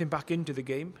put something back into the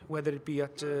game, whether it be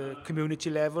at community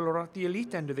level or at the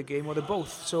elite end of the game, or the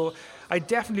both. So I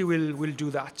definitely will do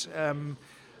that.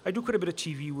 I do quite a bit of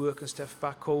TV work and stuff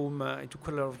back home. I do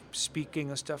quite a lot of speaking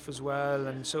and stuff as well,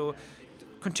 and so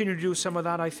continue to do some of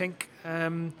that, I think,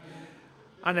 and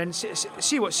then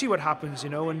see what happens,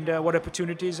 and what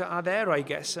opportunities are there, I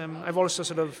guess. I've also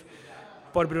sort of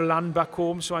bought a bit of land back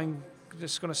home, so I'm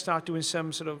just going to start doing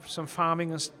some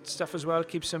farming and stuff as well,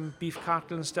 keep some beef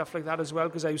cattle and stuff like that as well,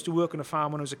 because I used to work on a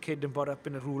farm when I was a kid and brought up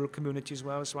in a rural community as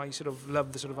well, so I sort of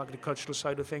love the sort of agricultural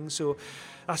side of things. So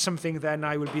that's something then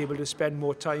I will be able to spend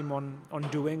more time on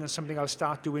doing, and something I'll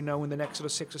start doing now in the next sort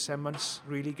of 6 or 7 months,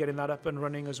 really getting that up and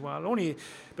running as well. Only a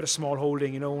bit of small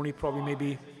holding, only probably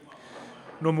maybe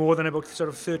no more than about sort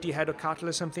of 30 head of cattle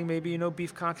or something, maybe,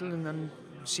 beef cattle, and then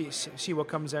see what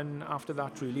comes in after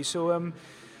that, really. So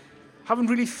haven't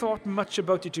really thought much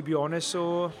about it, to be honest.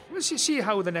 So we'll see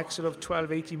how the next sort of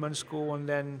 12, 18 months go, and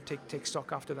then take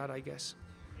stock after that, I guess.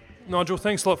 Nigel,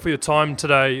 thanks a lot for your time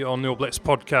today on the All Blacks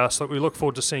podcast. Look, we look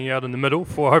forward to seeing you out in the middle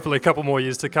for hopefully a couple more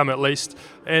years to come at least.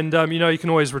 And, you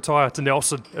can always retire to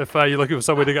Nelson if you're looking for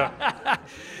somewhere to go.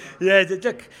 Yeah,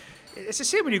 look, it's the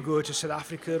same when you go to South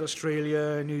Africa,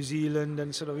 Australia, New Zealand,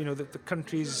 and sort of, the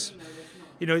countries,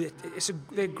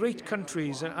 they're great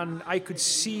countries, and I could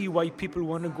see why people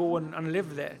want to go and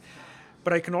live there.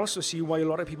 But I can also see why a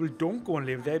lot of people don't go and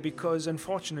live there, because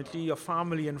unfortunately your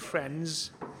family and friends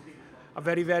are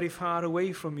very, very far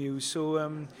away from you. So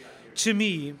to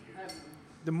me,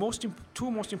 the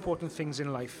two most important things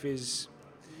in life is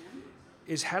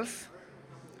health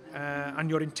and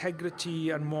your integrity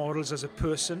and morals as a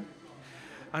person.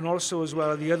 And also as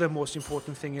well, the other most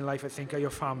important thing in life, I think, are your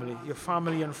family. Your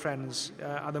family and friends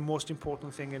are the most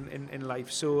important thing in life.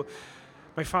 So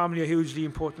my family are hugely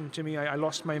important to me. I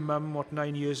lost my mum,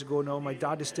 9 years ago now. My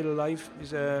dad is still alive.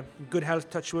 He's a good health,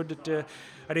 touch wood,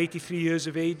 at 83 years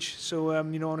of age. So, I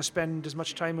want to spend as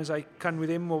much time as I can with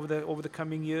him over the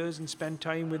coming years, and spend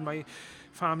time with my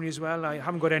family as well. I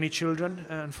haven't got any children,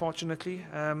 unfortunately.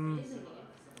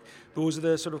 Those are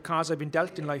the sort of cards I've been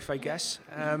dealt in life, I guess.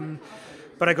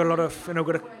 But I got a lot of,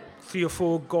 got 3 or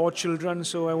 4 godchildren,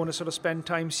 so I want to sort of spend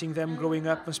time seeing them growing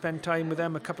up and spend time with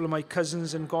them. A couple of my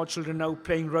cousins and godchildren now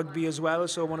playing rugby as well,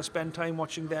 so I want to spend time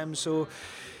watching them. So,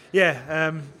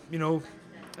 yeah,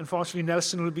 unfortunately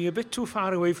Nelson will be a bit too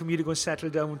far away for me to go and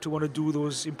settle down to want to do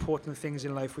those important things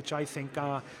in life, which I think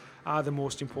are the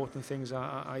most important things,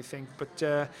 I think.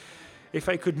 But if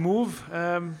I could move,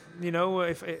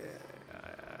 if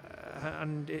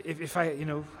I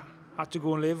had to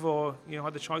go and live, or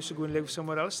had the choice to go and live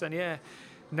somewhere else, then yeah,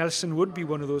 Nelson would be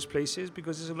one of those places,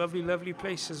 because it's a lovely, lovely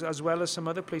place, as well as some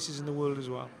other places in the world as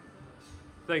well.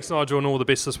 Thanks, Nigel, and all the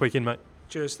best this weekend, mate.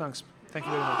 Cheers, thanks. Thank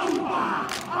you very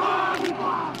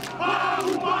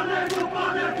much.